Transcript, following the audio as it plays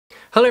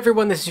Hello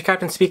everyone, this is your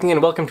Captain speaking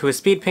and welcome to a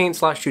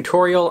Speedpaint /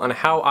 tutorial on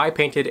how I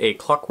painted a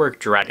Clockwork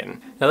dragon.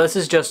 Now this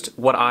is just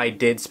what I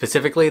did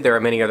specifically. There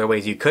are many other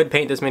ways you could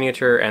paint this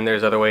miniature and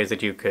there's other ways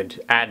that you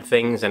could add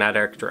things and add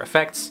extra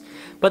effects,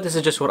 but this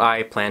is just what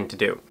I plan to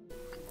do.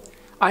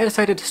 I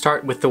decided to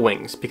start with the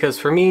wings, because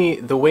for me,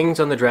 the wings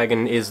on the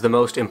dragon is the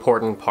most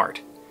important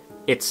part.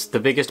 It's the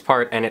biggest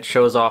part and it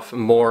shows off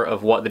more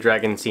of what the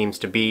dragon seems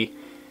to be,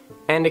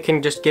 and it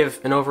can just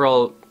give an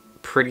overall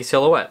pretty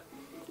silhouette.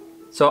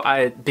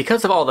 So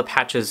because of all the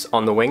patches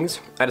on the wings,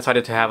 I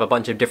decided to have a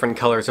bunch of different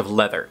colors of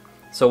leather.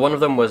 So one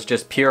of them was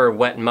just pure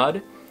wet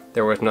mud,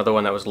 there was another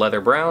one that was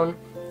leather brown,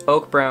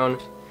 oak brown,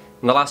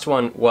 and the last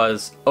one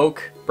was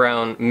oak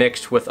brown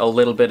mixed with a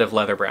little bit of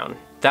leather brown.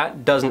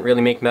 That doesn't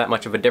really make that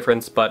much of a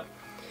difference, but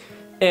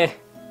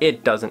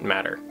it doesn't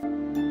matter.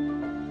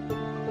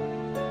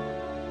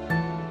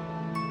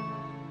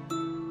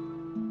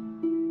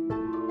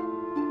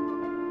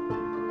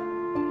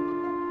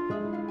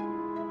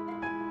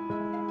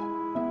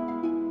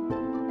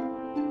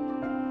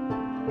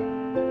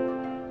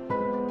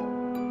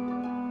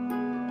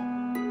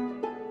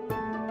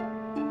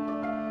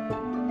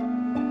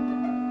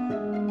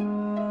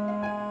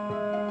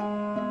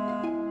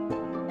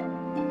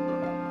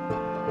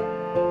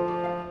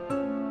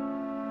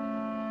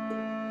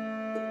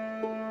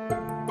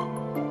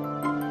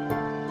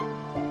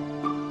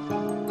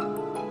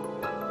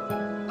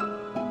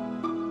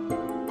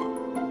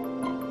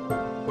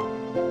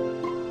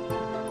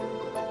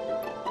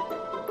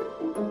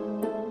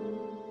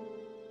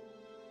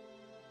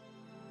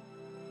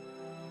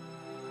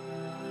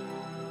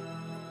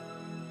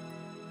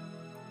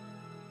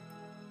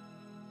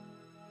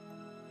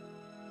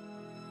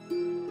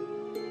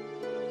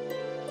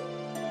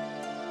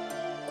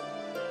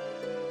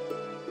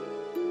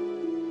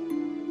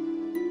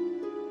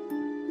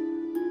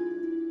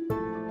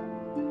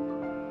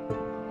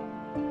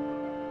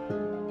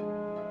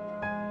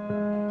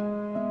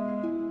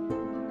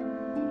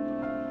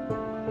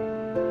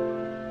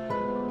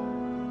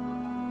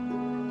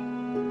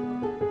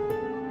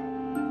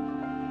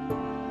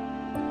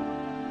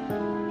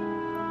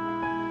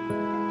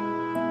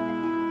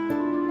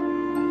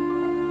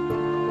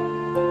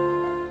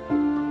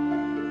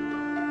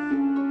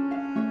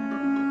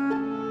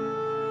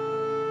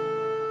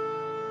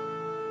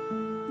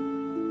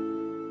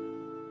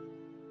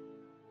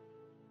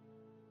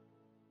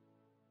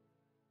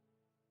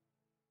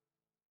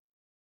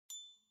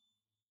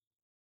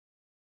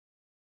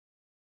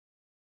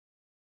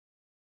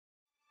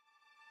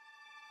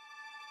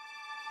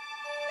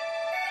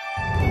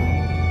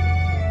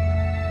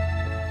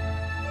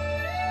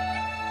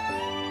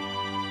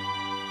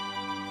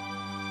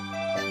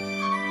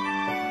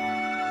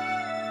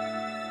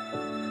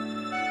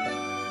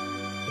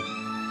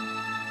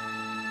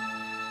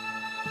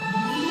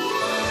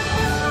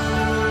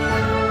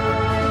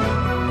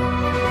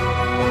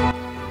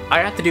 I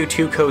had to do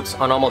 2 coats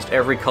on almost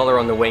every color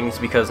on the wings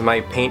because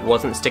my paint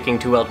wasn't sticking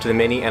too well to the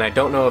Mini, and I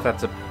don't know if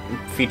that's a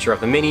feature of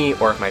the Mini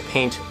or of my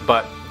paint,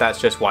 but that's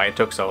just why it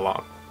took so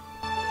long.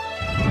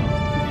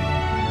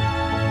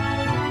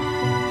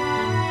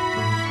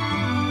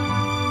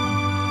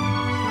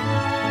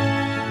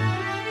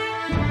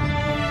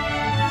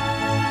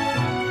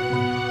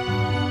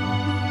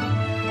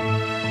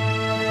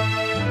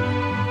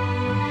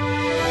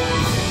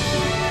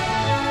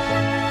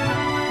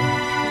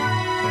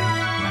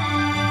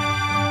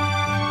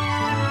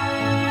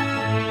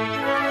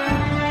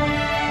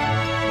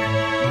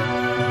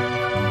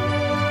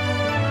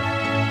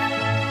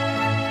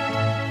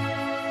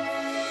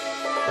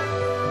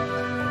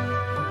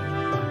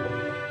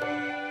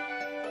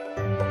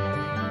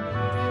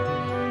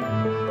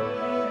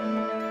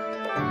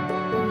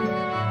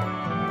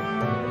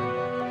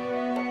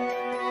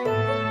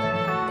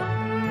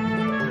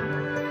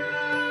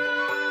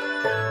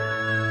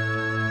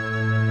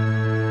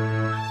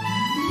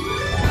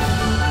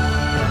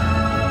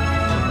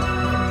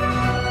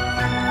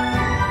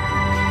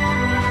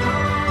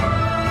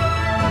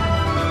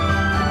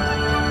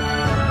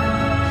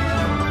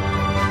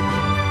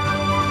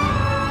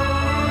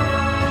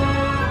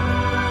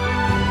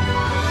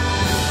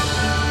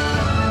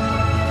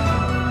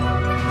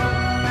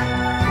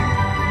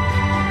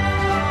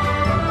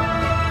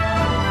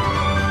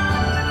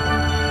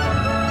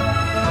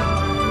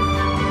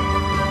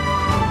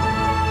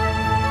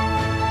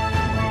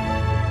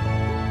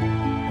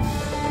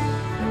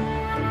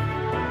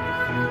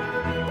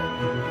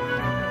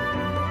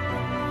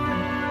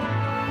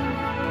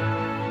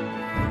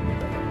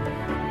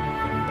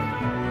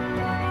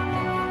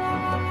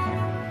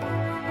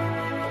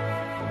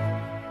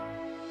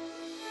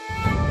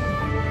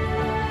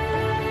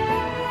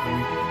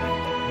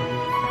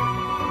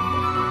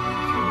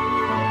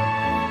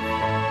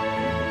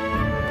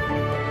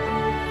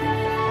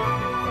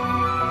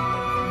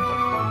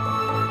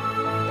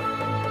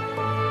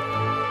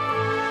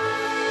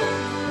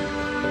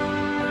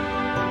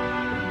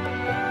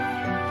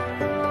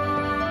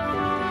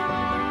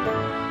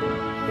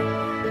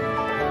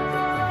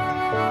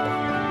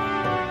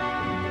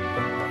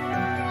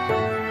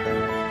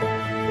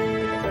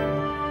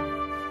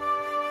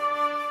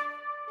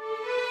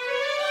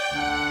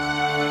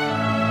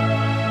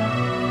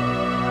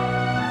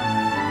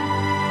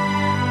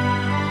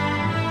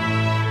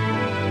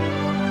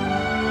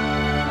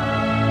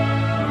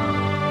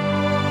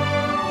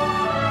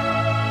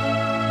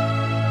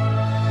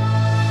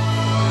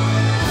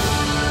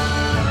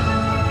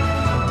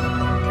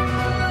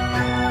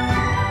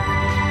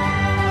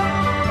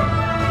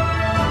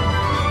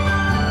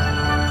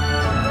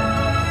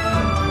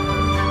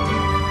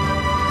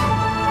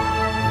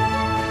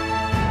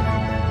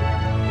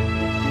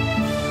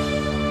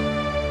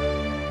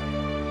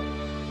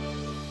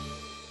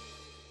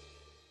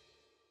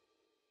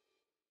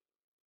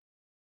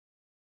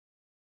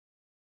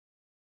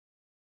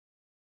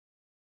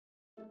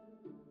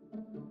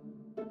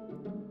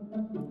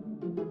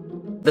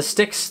 The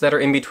sticks that are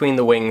in between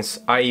the wings,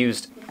 I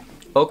used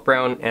oak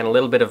brown and a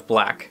little bit of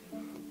black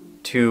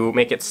to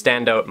make it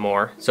stand out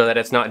more, so that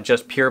it's not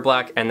just pure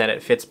black and that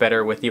it fits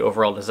better with the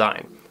overall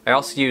design. I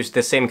also used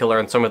the same color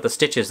on some of the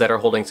stitches that are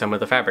holding some of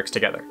the fabrics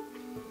together.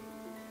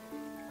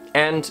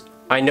 And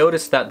I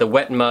noticed that the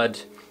wet mud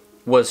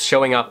was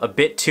showing up a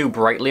bit too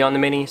brightly on the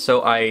Mini,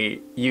 so I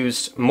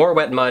used more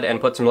wet mud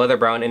and put some leather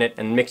brown in it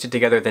and mixed it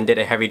together, then did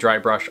a heavy dry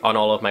brush on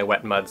all of my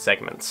wet mud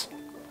segments.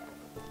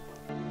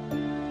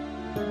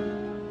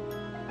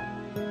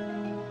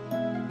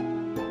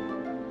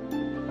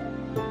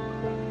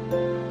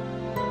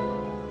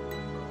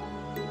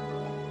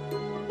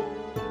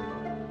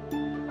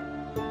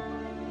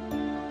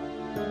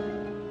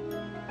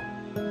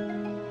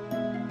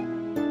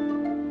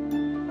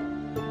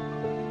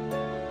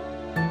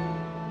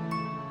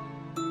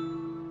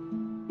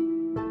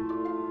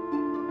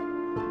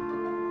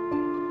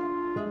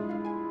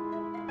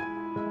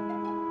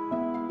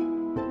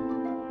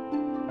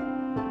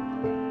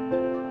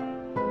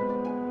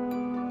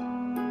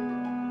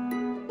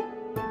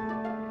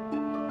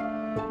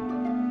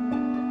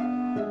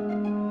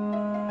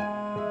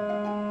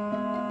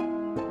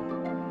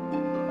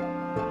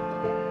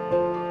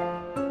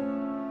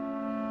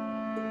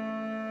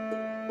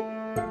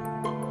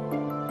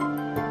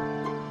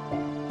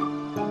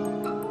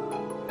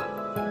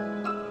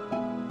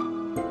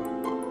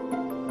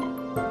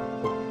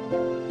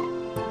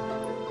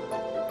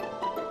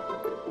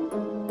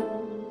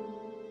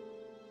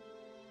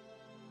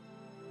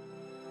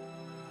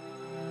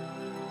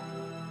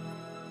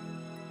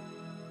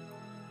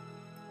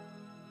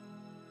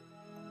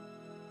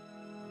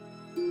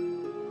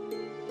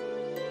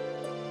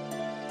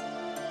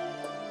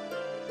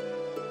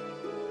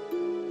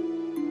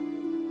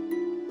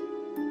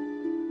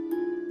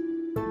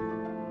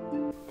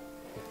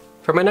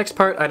 For my next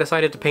part, I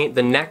decided to paint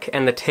the neck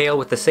and the tail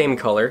with the same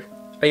color.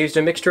 I used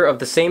a mixture of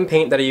the same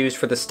paint that I used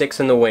for the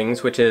sticks and the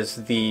wings, which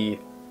is the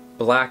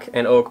black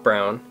and oak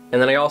brown, and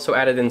then I also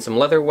added in some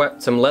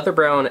leather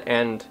brown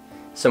and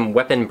some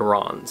weapon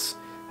bronze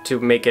to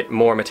make it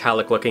more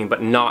metallic looking,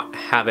 but not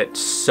have it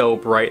so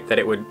bright that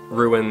it would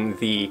ruin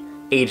the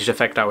aged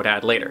effect I would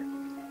add later.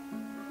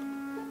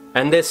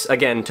 And this,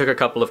 again, took a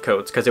couple of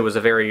coats because it was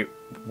a very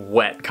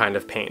wet kind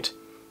of paint.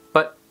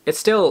 But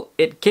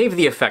it gave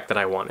the effect that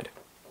I wanted.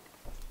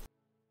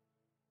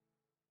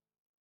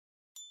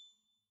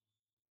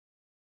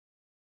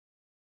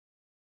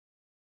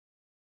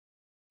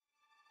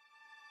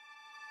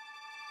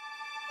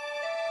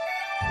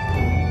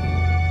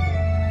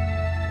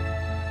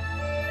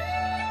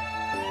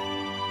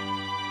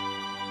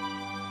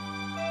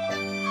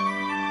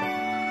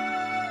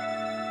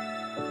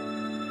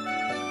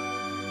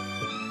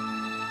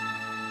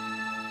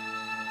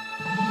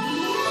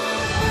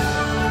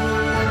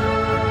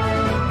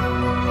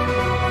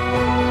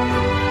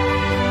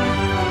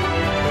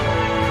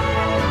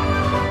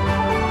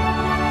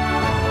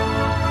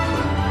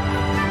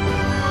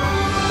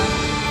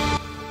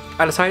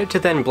 I decided to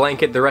then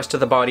blanket the rest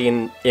of the body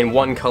in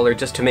one color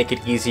just to make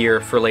it easier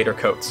for later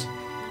coats.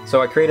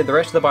 So I created the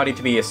rest of the body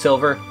to be a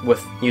silver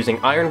with using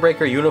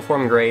Ironbreaker,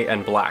 Uniform Gray,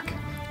 and Black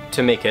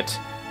to make it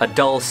a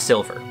dull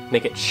silver,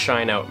 make it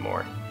shine out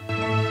more.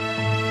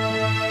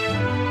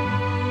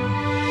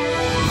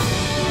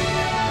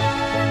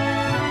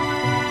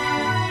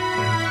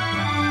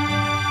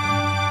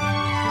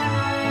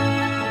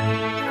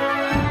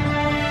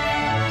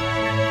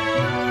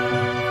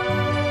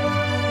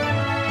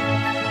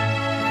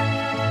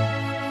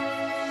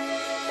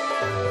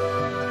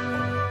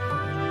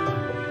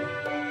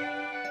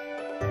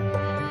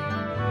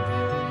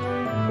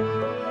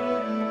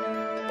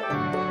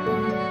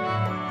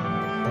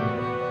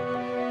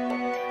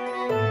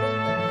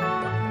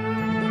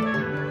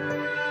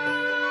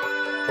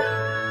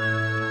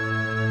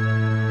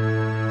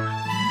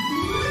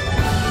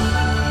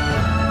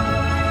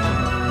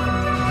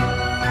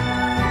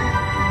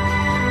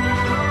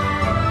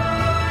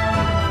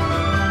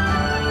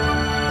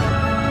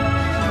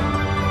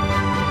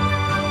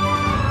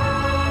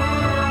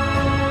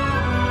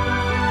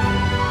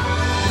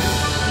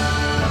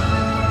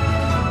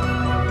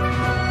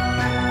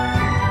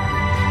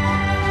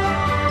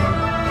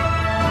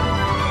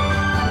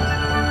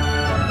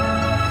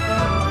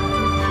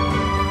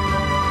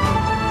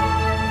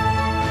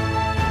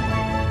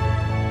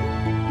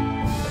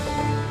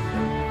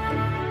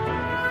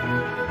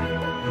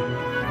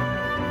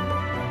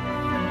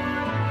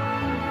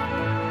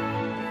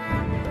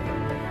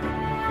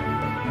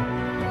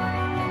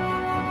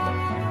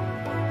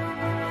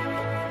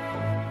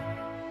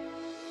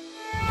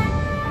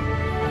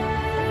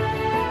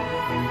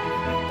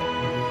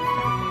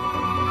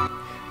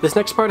 This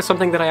next part is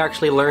something that I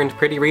actually learned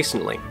pretty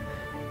recently.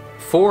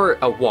 For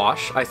a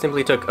wash, I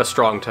simply took a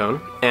strong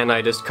tone, and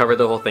I just covered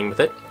the whole thing with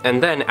it,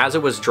 and then as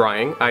it was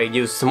drying, I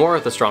used some more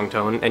of the strong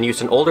tone and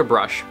used an older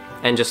brush,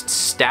 and just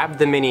stabbed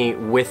the Mini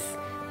with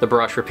the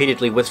brush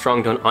repeatedly with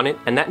strong tone on it,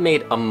 and that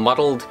made a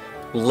muddled,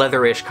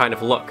 leatherish kind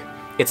of look.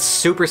 It's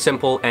super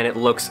simple, and it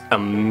looks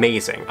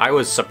amazing. I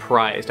was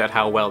surprised at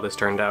how well this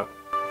turned out.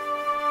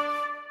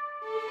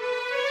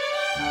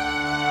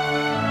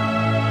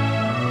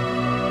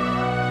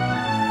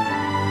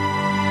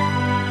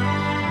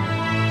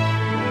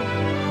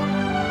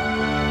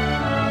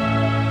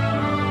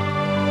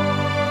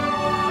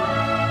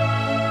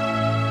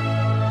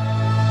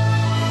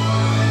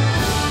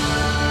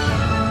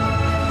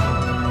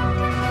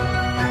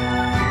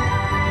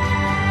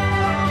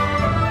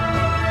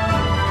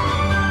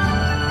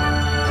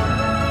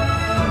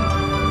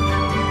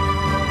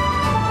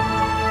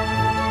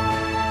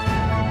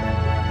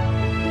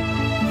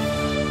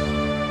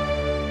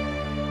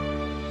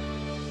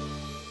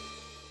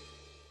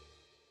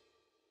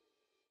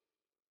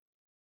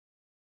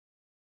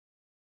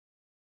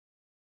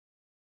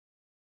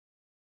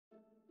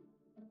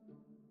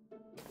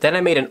 Then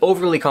I made an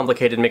overly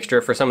complicated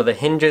mixture for some of the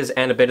hinges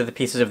and a bit of the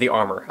pieces of the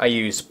armor. I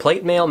used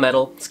plate mail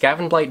metal,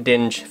 Skavenblight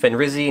dinge,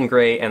 Fenrisian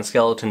grey, and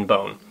skeleton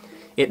bone.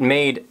 It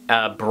made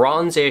a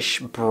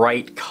bronze-ish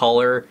bright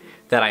color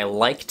that I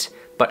liked,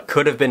 but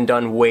could have been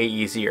done way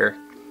easier.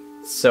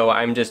 So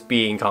I'm just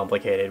being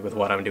complicated with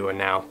what I'm doing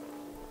now.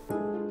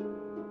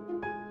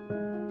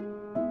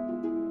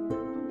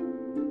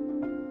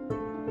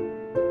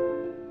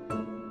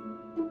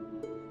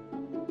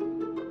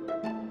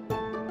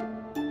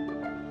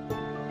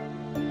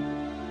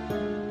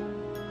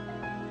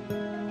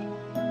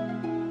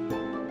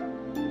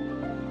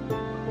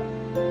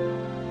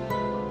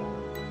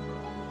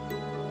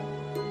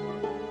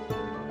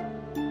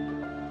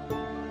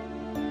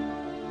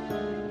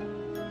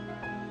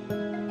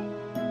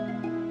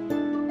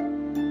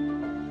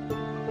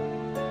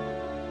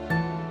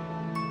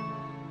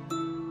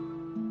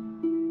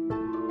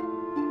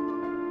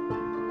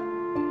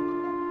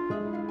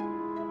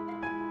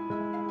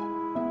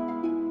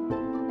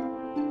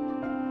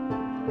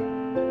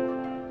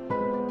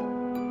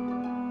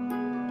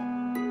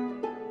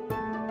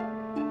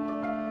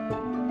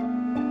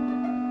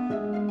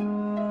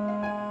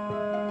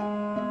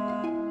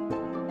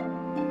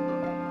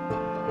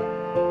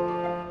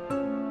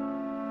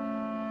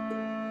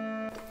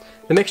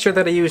 The mixture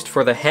that I used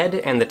for the head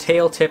and the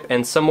tail tip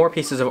and some more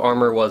pieces of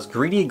armor was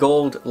greedy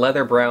gold,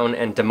 leather brown,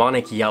 and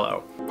demonic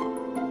yellow.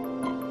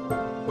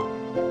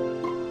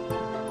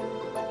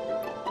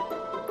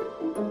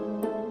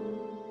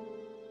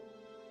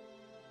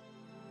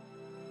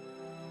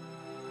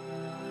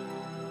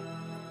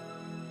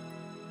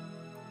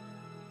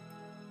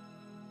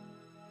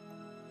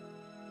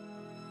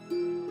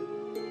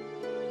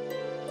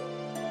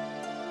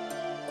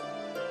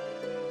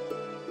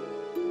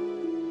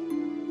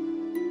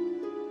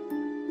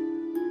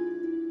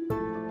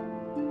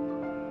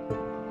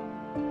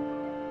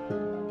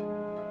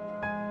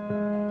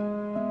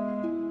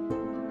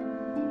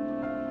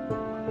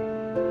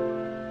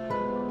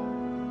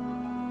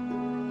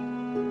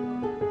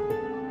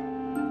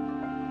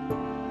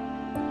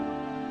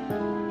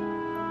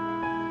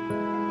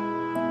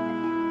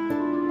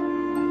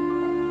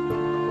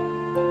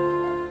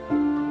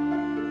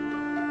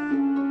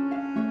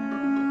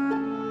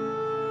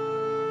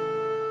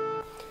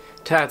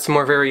 To add some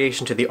more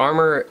variation to the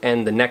armor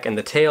and the neck and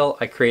the tail,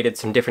 I created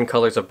some different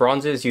colors of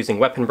bronzes using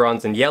weapon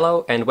bronze in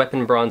yellow and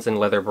weapon bronze in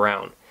leather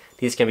brown.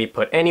 These can be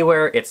put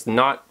anywhere, it's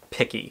not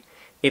picky.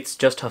 It's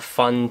just a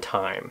fun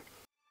time.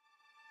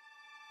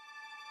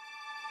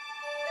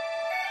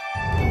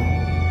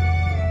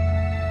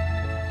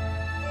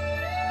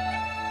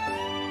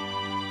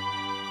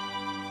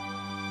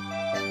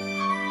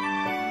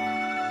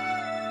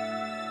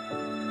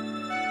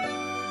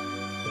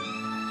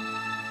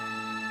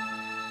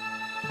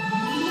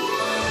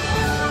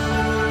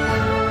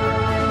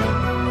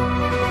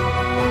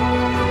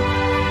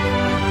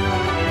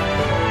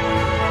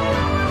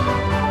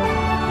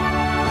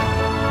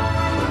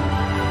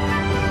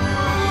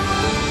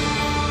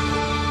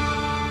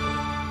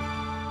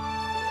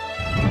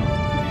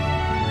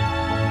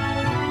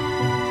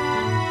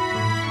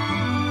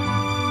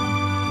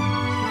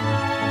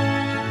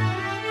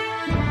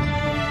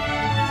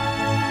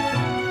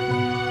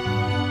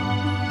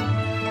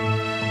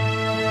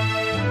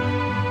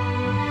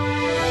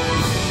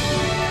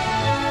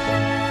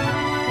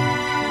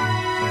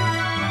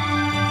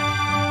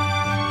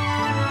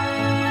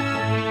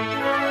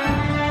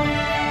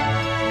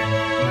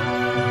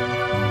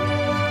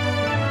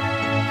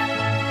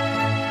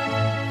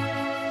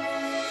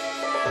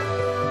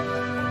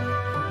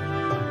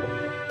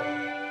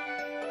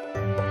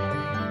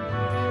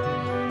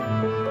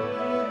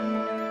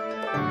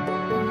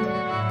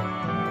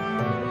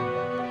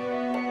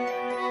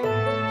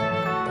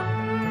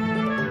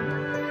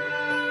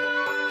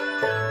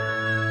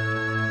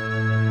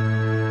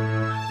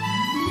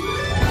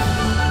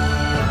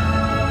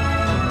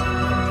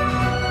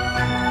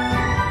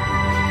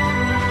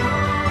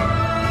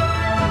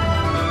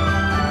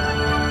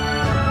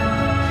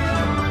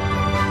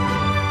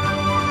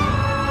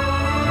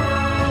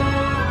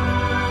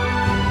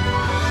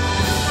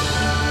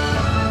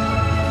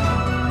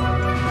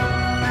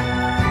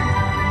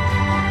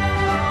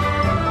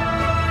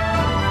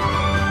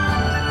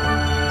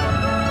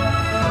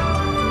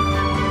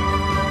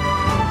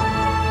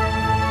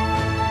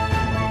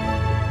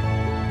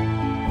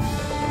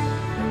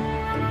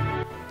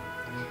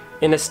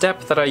 In a step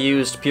that I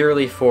used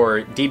purely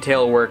for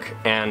detail work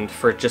and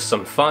for just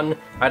some fun,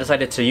 I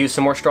decided to use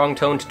some more strong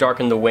tone to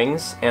darken the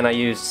wings, and I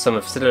used some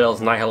of Citadel's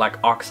Nihilak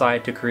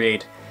Oxide to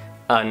create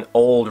an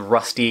old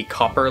rusty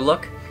copper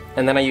look,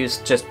 and then I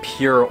used just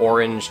pure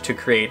orange to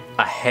create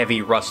a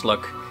heavy rust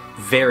look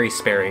very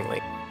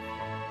sparingly.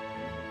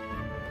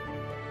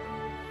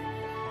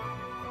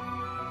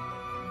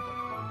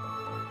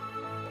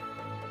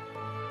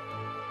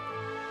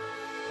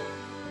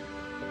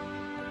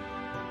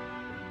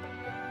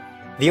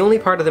 The only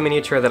part of the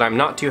miniature that I'm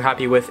not too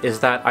happy with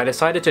is that I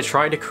decided to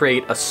try to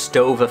create a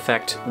stove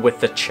effect with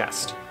the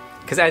chest.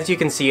 because as you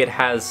can see it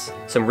has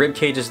some rib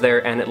cages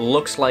there and it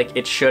looks like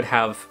it should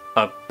have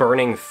a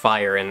burning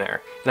fire in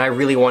there, and I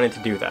really wanted to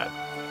do that.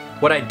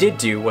 What I did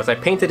do was I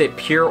painted it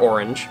pure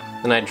orange,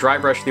 then I dry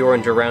brushed the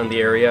orange around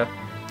the area,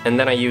 and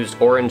then I used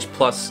orange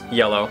plus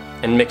yellow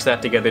and mixed that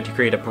together to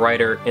create a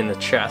brighter in the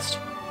chest,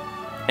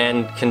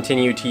 and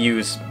continued to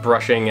use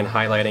brushing and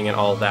highlighting and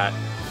all that,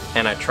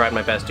 and I tried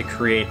my best to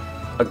create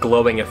a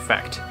glowing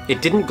effect.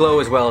 It didn't glow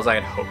as well as I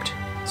had hoped,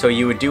 so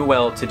you would do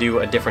well to do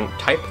a different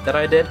type that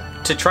I did.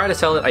 To try to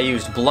sell it, I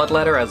used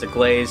bloodletter as a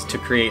glaze to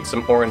create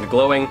some orange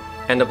glowing,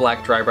 and a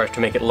black dry brush to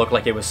make it look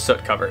like it was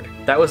soot covered.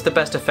 That was the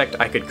best effect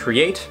I could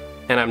create,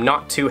 and I'm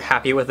not too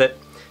happy with it,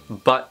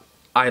 but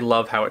I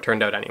love how it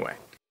turned out anyway.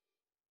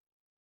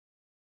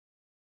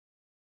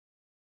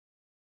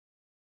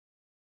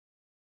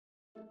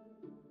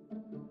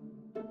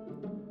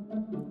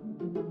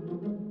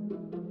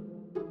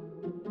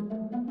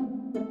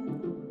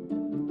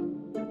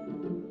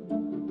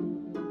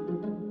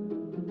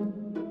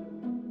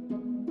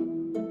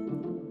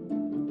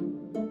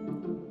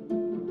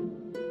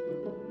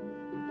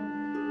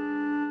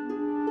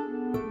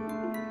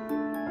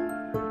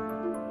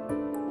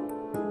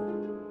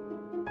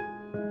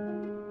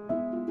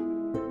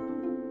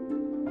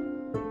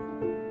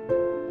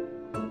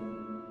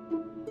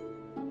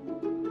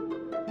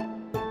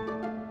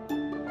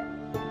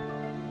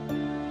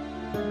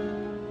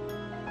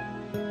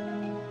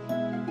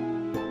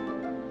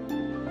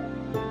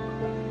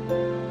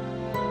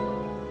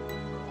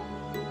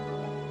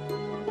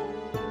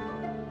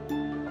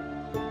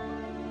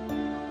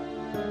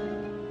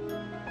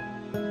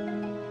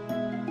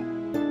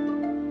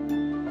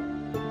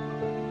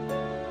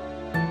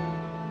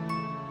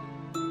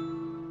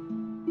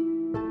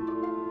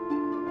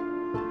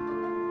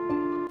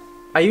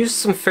 I used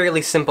some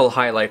fairly simple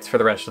highlights for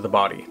the rest of the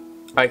body.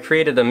 I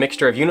created a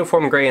mixture of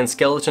uniform grey and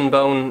skeleton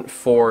bone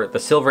for the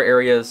silver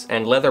areas,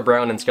 and leather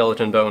brown and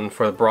skeleton bone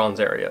for the bronze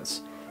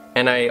areas.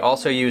 And I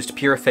also used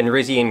pure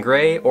Fenrisian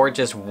grey or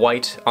just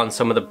white on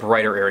some of the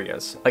brighter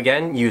areas.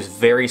 Again, used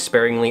very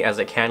sparingly as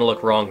it can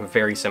look wrong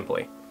very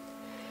simply.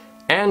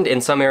 And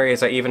in some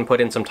areas I even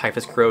put in some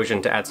typhus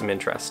corrosion to add some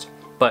interest.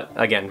 But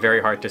again,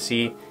 very hard to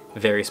see,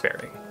 very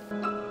sparing.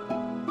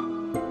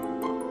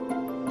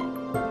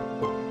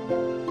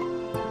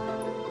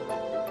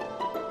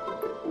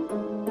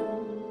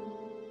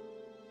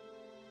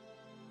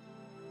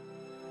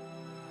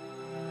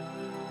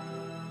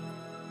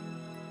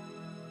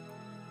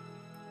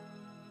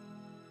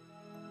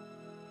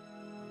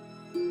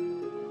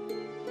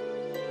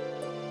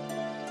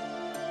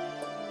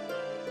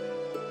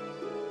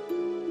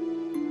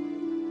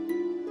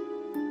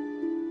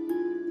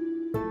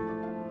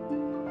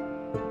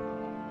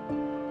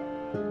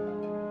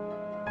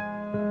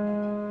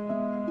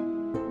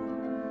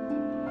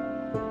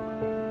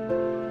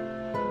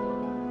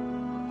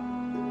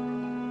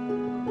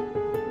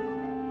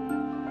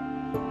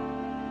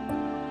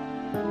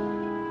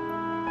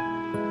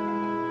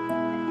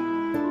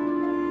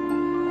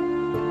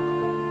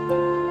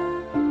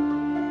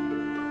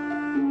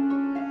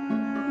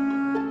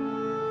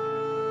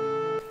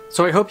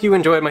 So I hope you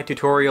enjoyed my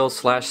tutorial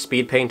slash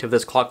speed paint of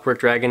this Clockwork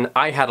Dragon.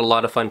 I had a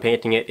lot of fun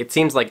painting it. It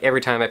seems like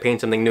every time I paint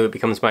something new it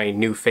becomes my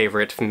new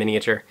favorite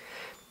miniature.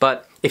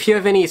 But if you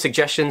have any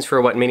suggestions for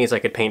what minis I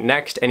could paint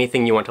next,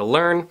 anything you want to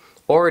learn,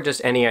 or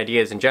just any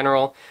ideas in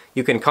general,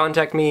 you can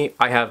contact me.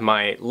 I have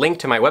my link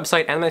to my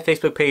website and my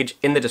Facebook page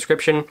in the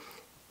description,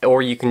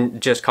 or you can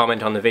just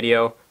comment on the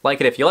video, like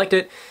it if you liked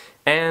it,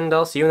 and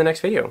I'll see you in the next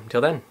video.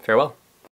 Until then, farewell.